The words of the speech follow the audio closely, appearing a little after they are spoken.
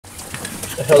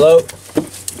Hello?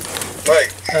 Hey.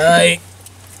 Hey.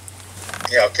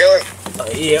 Yeah, I'll kill him.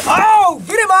 Yeah. Oh!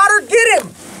 Get him, Otter! Get him!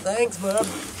 Thanks, bud.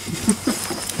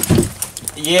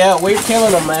 Yeah, we're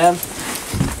killing them, man.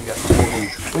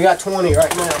 We got 20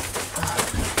 right now.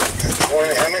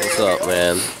 20, how many? What's up,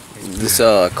 man? This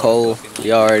Cole,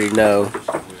 you already know.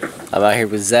 I'm out here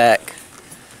with Zach,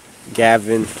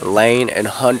 Gavin, Lane, and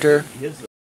Hunter.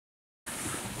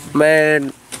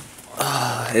 Man,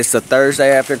 it's the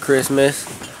Thursday after Christmas.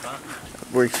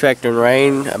 We're expecting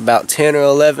rain, about 10 or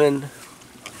 11.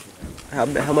 How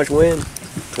much wind?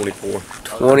 24.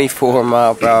 24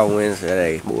 mile per hour winds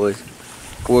today, boys.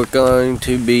 We're going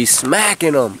to be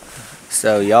smacking them.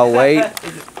 So y'all wait.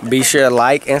 Be sure to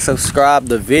like and subscribe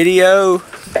the video.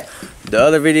 The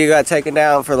other video got taken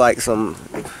down for like some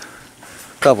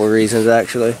couple reasons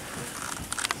actually.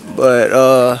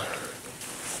 But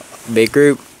big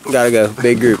group, gotta go.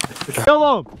 Big group.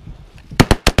 Kill him!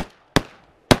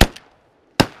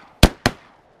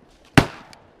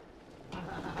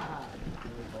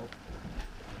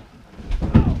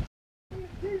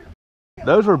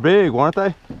 Those were big, weren't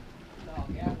they?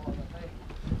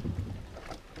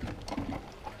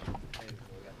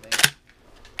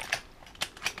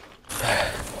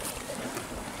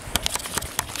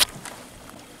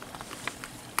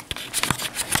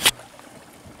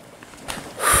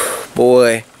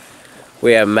 Boy,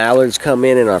 we have mallards come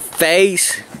in our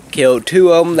face. Killed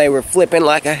 2 of them. They were flipping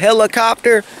like a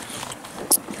helicopter.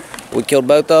 We killed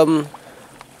both of them.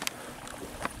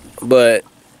 But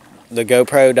the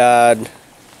GoPro died.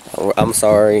 I'm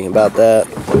sorry about that.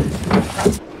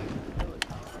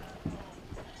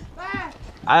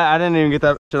 I didn't even get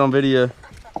that shit on video. Those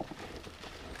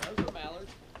are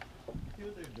mallards. See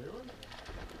what they're doing?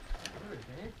 They're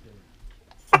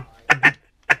dancing.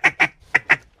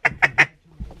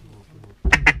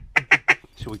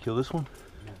 Should we kill this one?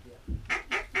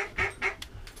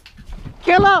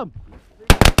 Kill him!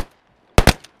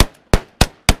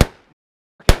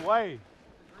 Fucking way.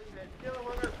 Kill him,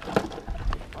 Hunter.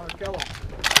 Hunter, kill him.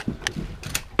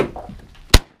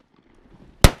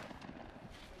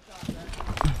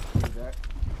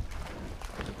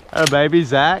 Oh, baby,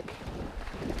 Zach.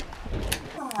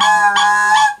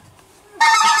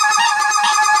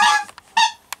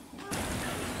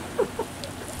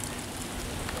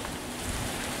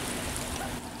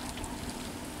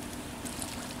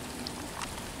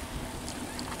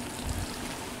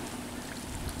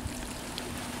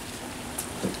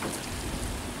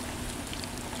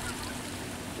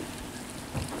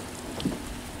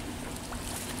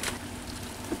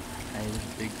 Hey, this is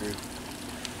a big group.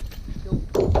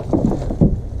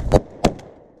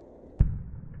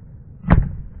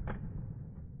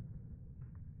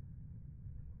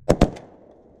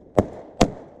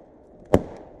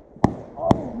 Oh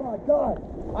my God!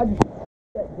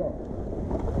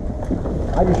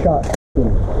 I just shot.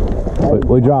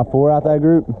 We dropped 4 out that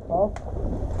group. Huh?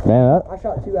 Man, I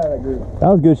shot 2 out of that group. that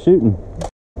was good shooting.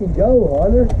 Go,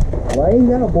 Hunter. Lane,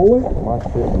 that a boy. My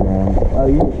shit, man. Oh,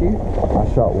 you didn't shoot? I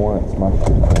shot once. My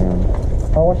shit, man.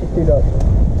 Oh, watch this dude up.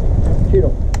 Shoot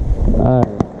him.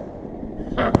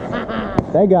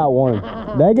 They got one.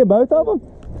 Did they get both of them?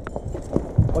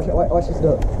 Watch this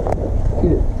duck.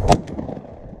 Shoot it.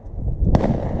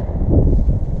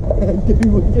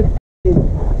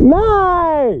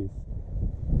 Nice!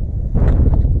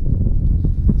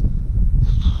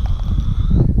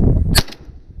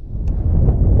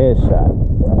 Headshot.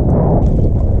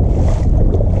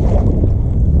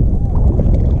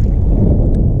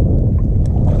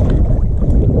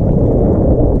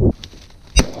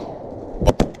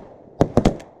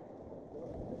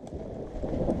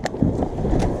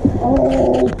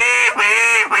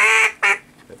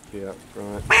 Yeah,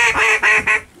 right.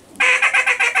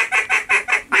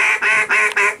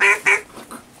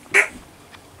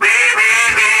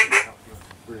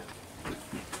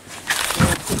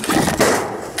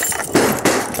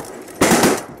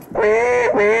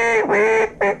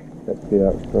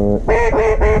 Yeah, right.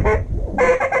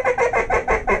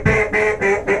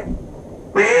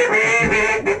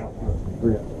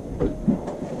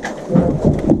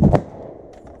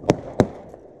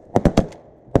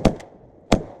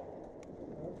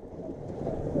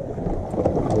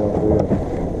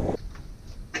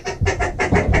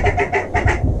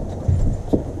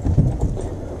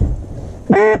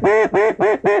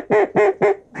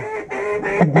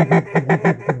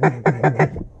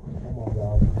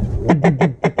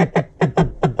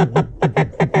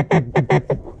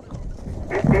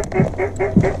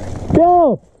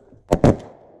 Go!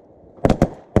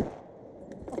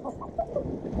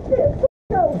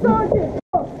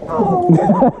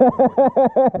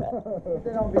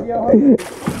 Get on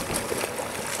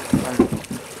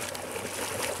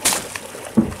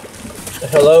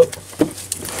Hello.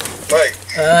 Mike.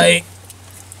 Hey.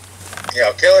 Yeah,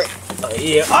 I'll kill him.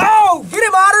 Yeah. Oh, get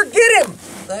him, Otter. Get him.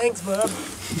 Thanks, bud.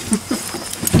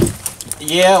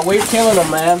 Yeah, we're killing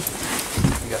them, man.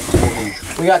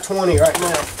 We got 20 right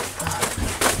now.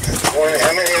 20.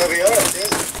 How many have we on, dude?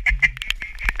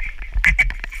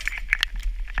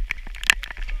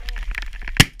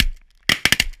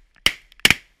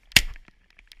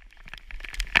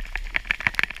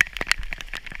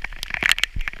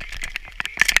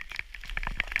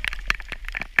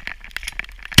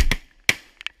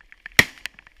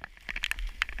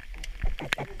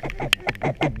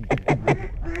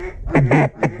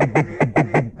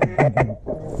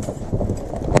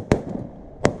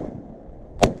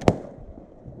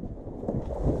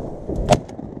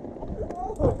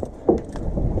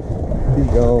 He's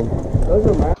gone.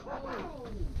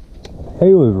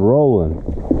 He was rolling.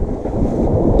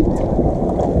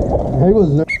 He was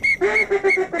no.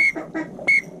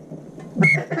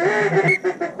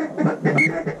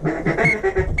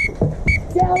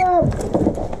 Kill him!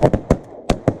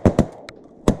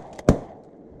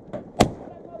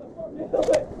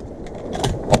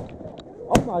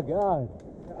 Oh my god.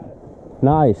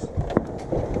 Nice.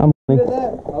 I'm I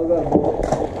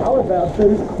was about to.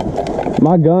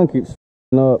 my gun keeps up.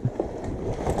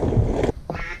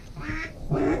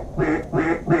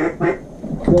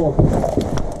 Kill him.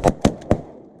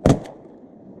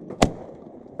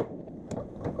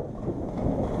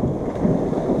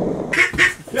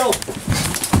 Kill him.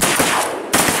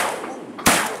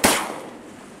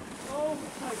 Oh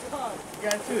my god. You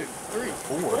got 2, 3,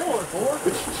 4.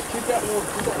 Shoot that one.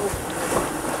 Shoot that one.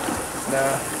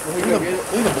 Nah.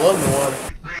 Leave the blood in the water.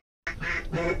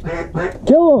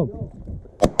 Kill him!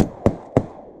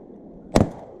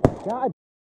 God,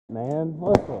 man,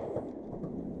 what the?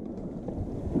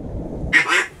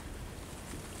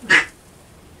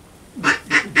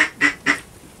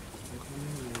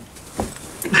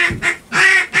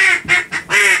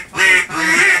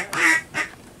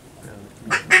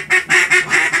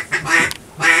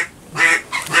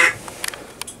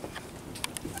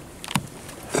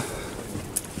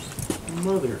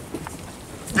 Mother.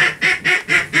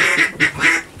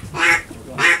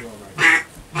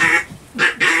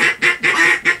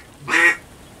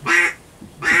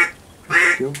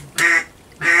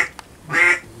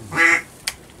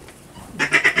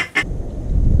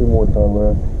 Two more time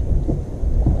left.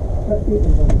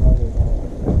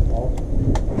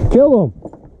 Kill him!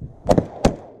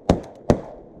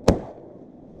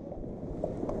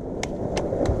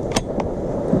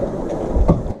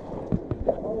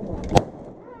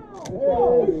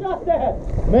 Who shot that?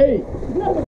 Me.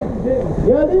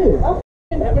 Yeah, I did. How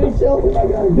many shells did I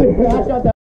got? Dude, I shot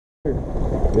that.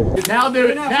 Now do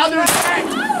it. Now do it.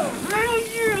 Oh,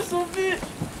 you son of a bitch.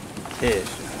 Yes.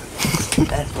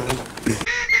 That's funny.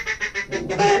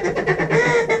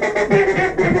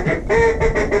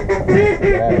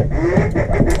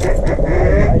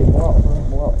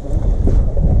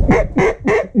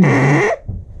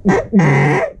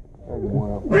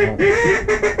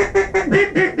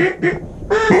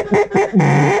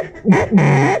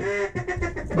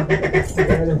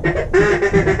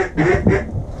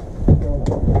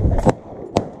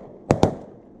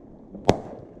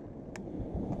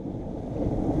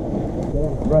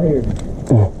 Right here.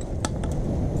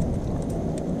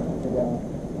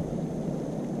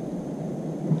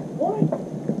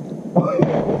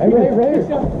 Hey, right here.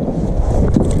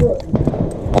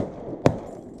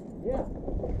 Yeah.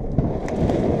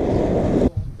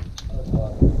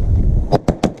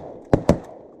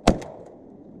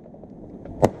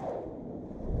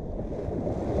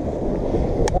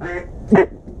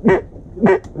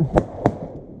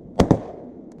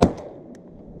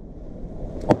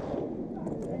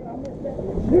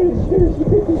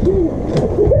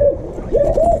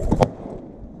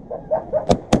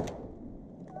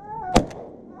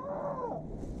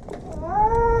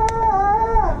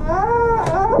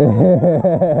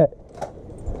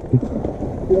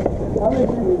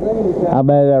 How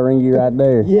bad did that ring you right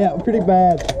there? Yeah, pretty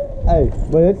bad. Hey,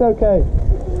 but it's okay.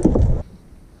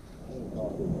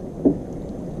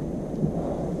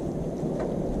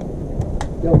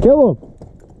 Kill him!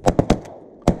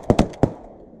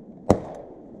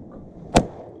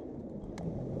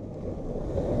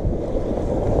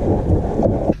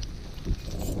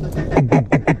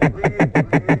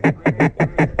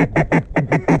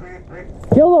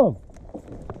 Kill him!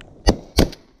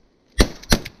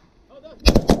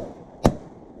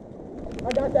 I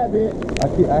got that bitch.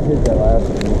 I hit that last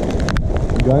one.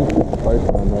 Gun the first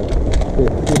time though. Hit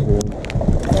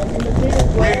him.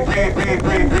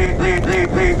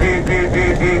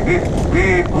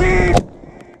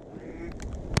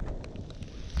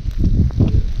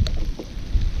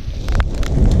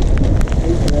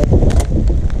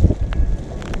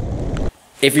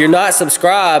 If you're not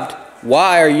subscribed,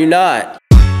 why are you not?